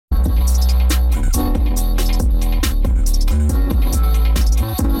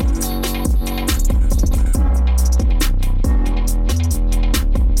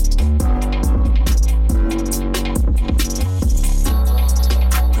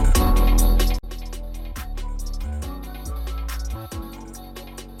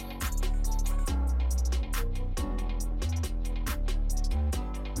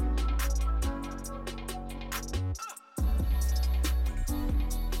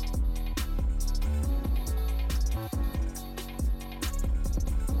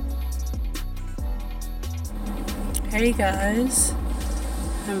Hey guys,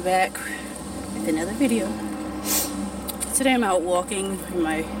 I'm back with another video. Today I'm out walking in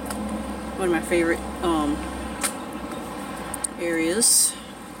one of my favorite areas.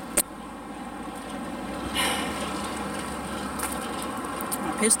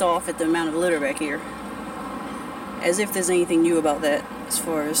 I'm pissed off at the amount of litter back here. As if there's anything new about that, as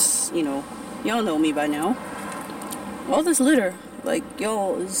far as, you know, y'all know me by now. All this litter, like,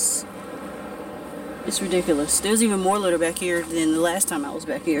 y'all, it's ridiculous. There's even more litter back here than the last time I was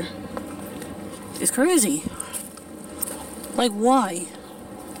back here. It's crazy. Like, why?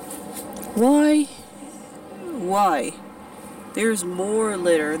 Why? There's more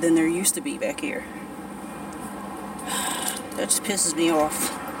litter than there used to be back here. That just pisses me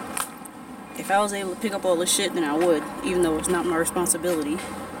off. If I was able to pick up all this shit, then I would, even though it's not my responsibility.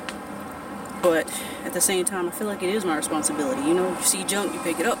 But at the same time, I feel like it is my responsibility. You know, if you see junk, you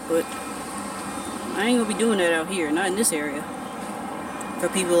pick it up, but I ain't gonna be doing that out here, not in this area. For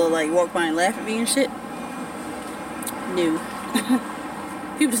people to like walk by and laugh at me and shit. No.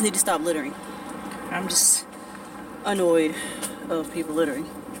 People just need to stop littering. I'm just annoyed of people littering.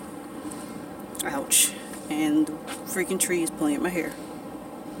 Ouch. And the freaking tree is pulling at my hair.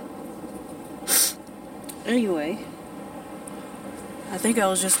 Anyway, I think I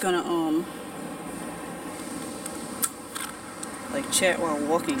was just gonna like chat while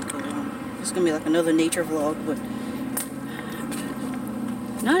walking, because it's gonna be like another nature vlog, but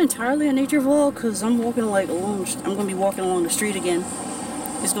not entirely a nature vlog, because I'm walking like along. I'm gonna be walking along the street again.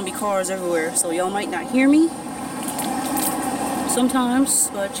 There's gonna be cars everywhere, so y'all might not hear me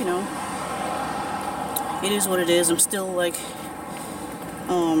sometimes, but you know, it is what it is. I'm still like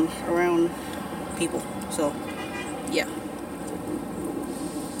around people, so yeah.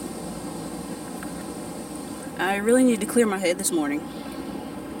 I really need to clear my head this morning.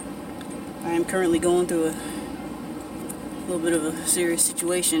 I am currently going through a little bit of a serious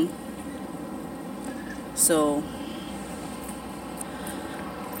situation, so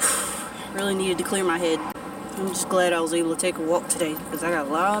really needed to clear my head. I'm just glad I was able to take a walk today, because I got a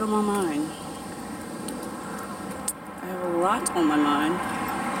lot on my mind. I have a lot on my mind,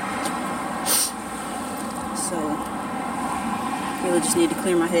 so really just need to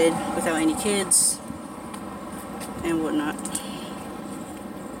clear my head without any kids and whatnot.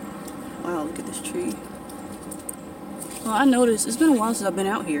 Wow, look at this tree. Well, I noticed it's been a while since I've been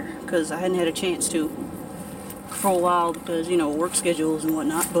out here, because I hadn't had a chance to for a while, because, you know, work schedules and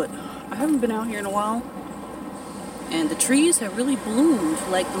whatnot, but I haven't been out here in a while, and the trees have really bloomed.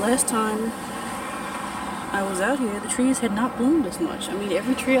 Like the last time I was out here, the trees had not bloomed as much. I mean,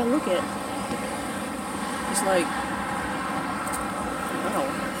 every tree I look at, it's like, wow,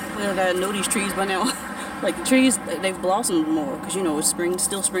 I gotta know these trees by now. Like the trees, they've blossomed more, because, you know, it's spring,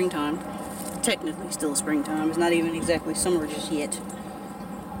 still springtime. Technically still springtime. It's not even exactly summer just yet.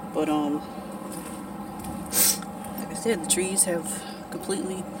 But like I said, the trees have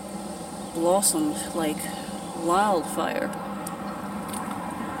completely blossomed like wildfire,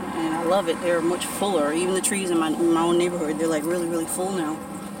 and I love it. They're much fuller. Even the trees in my own neighborhood, they're like really full now,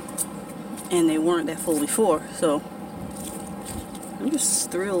 and they weren't that full before. So I'm just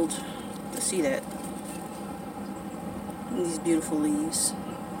thrilled to see that. And these beautiful leaves.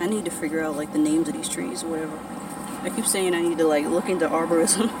 I need to figure out like the names of these trees or whatever. I keep saying I need to like look into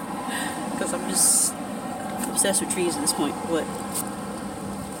arborism, because I'm just obsessed with trees at this point. But,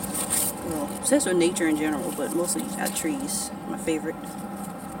 well, obsessed with nature in general, but mostly trees. My favorite.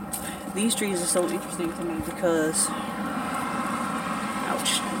 These trees are so interesting to me because,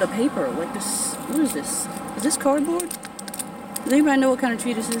 ouch, the paper, like this, what is this? Is this cardboard? Does anybody know what kind of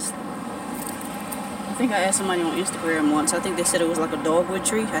tree this is? I think I asked somebody on Instagram once. I think they said it was like a dogwood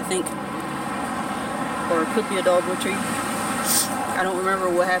tree, I think. Or it could be a dogwood tree. I don't remember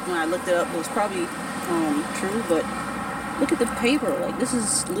what happened when I looked it up. It was probably true, but look at the paper. Like, this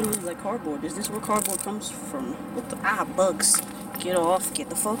is literally like cardboard. Is this where cardboard comes from? What the, bugs. Get off. Get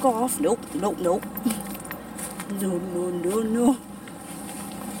the fuck off. Nope. No.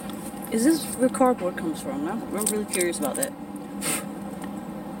 Is this where cardboard comes from? I'm really curious about that.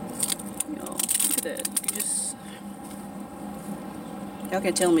 That y'all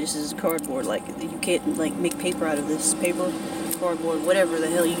can tell me this is cardboard. Like, you can't like make paper out of this paper, cardboard, whatever the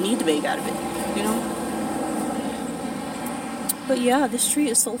hell you need to make out of it, you know. But yeah, this tree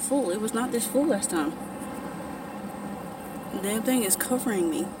is so full. It was not this full last time. The damn thing is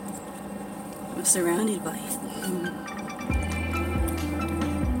covering me. I'm surrounded by it.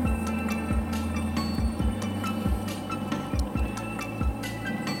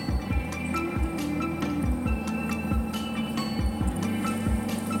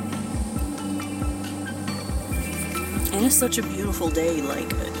 Man, it's such a beautiful day. Like,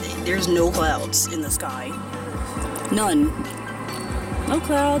 there's no clouds in the sky. None. No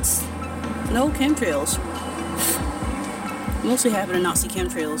clouds. No chemtrails. Mostly happy to not see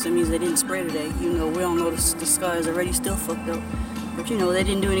chemtrails. That means they didn't spray today. You know, we all know the sky is already still fucked up. But you know, they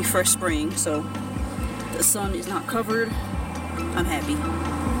didn't do any fresh spraying, so the sun is not covered. I'm happy.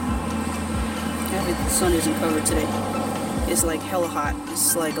 Happy the sun isn't covered today. It's like hella hot.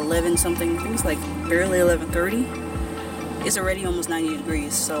 It's like 11 something. I think it's like barely 11:30. It's already almost 90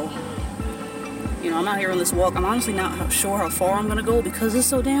 degrees, so you know, I'm out here on this walk. I'm honestly not sure how far I'm gonna go because it's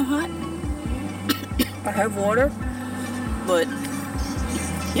so damn hot. I have water, but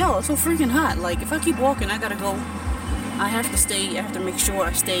yo, it's so freaking hot. Like, if I keep walking, I gotta go. I have to make sure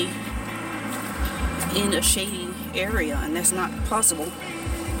I stay in a shady area, and that's not possible.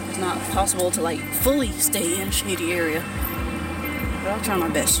 It's not possible to like fully stay in a shady area. But I'll try my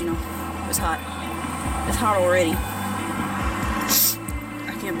best, you know. It's hot. It's hot already.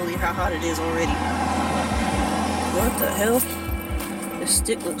 I can't believe how hot it is already. What the hell? This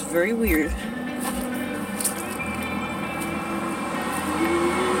stick looks very weird.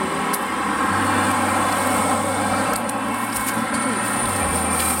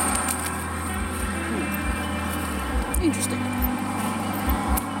 Interesting.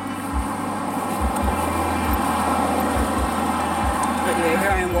 But yeah, here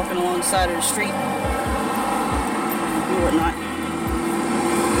I am walking along the side of the street and whatnot.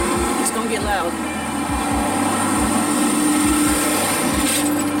 It's gonna get loud.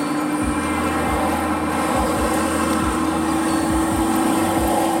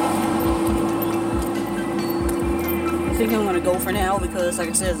 I think I'm gonna go for now because, like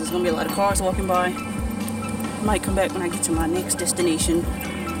I said, there's gonna be a lot of cars walking by. Might come back when I get to my next destination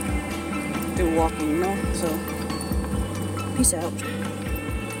through walking, you know? So, peace out.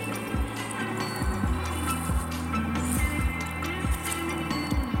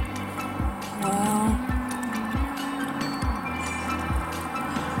 Wow.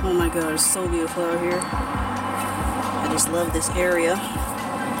 Oh my god, it's so beautiful out here. I just love this area.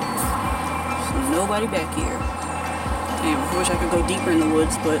 There's nobody back here. Damn, I wish I could go deeper in the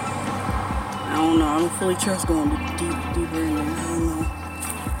woods, but I don't know. I don't fully trust going deeper in there. I don't know.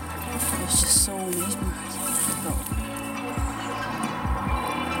 It's just so mesmerizing.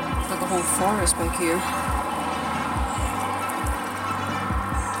 It's like a whole forest back here.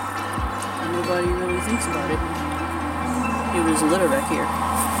 And nobody really thinks about it. It was litter back here.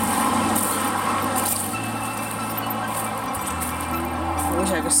 I wish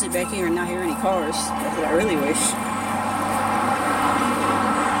I could sit back here and not hear any cars. That's what I really wish.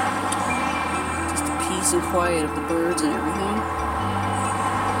 And quiet of the birds and everything.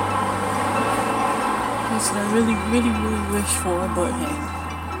 That's what I really wish for, but hey,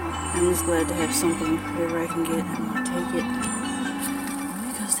 I'm just glad to have something wherever I can get. I'm gonna take it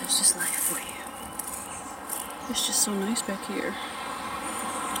because that's just life for you. It's just so nice back here.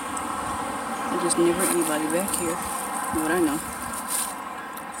 There's just never anybody back here, from what I know.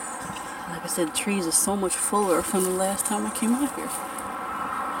 Like I said, the trees are so much fuller from the last time I came out here.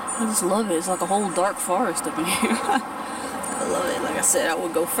 I just love it. It's like a whole dark forest up in here. I love it. Like I said, I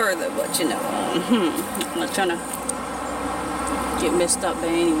would go further, but you know, I'm not trying to get messed up by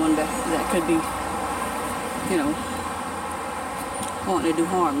anyone that could be, you know, wanting to do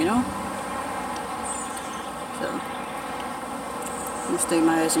harm, you know? So, I'm gonna stay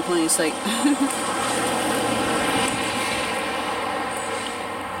my ass in plain sight.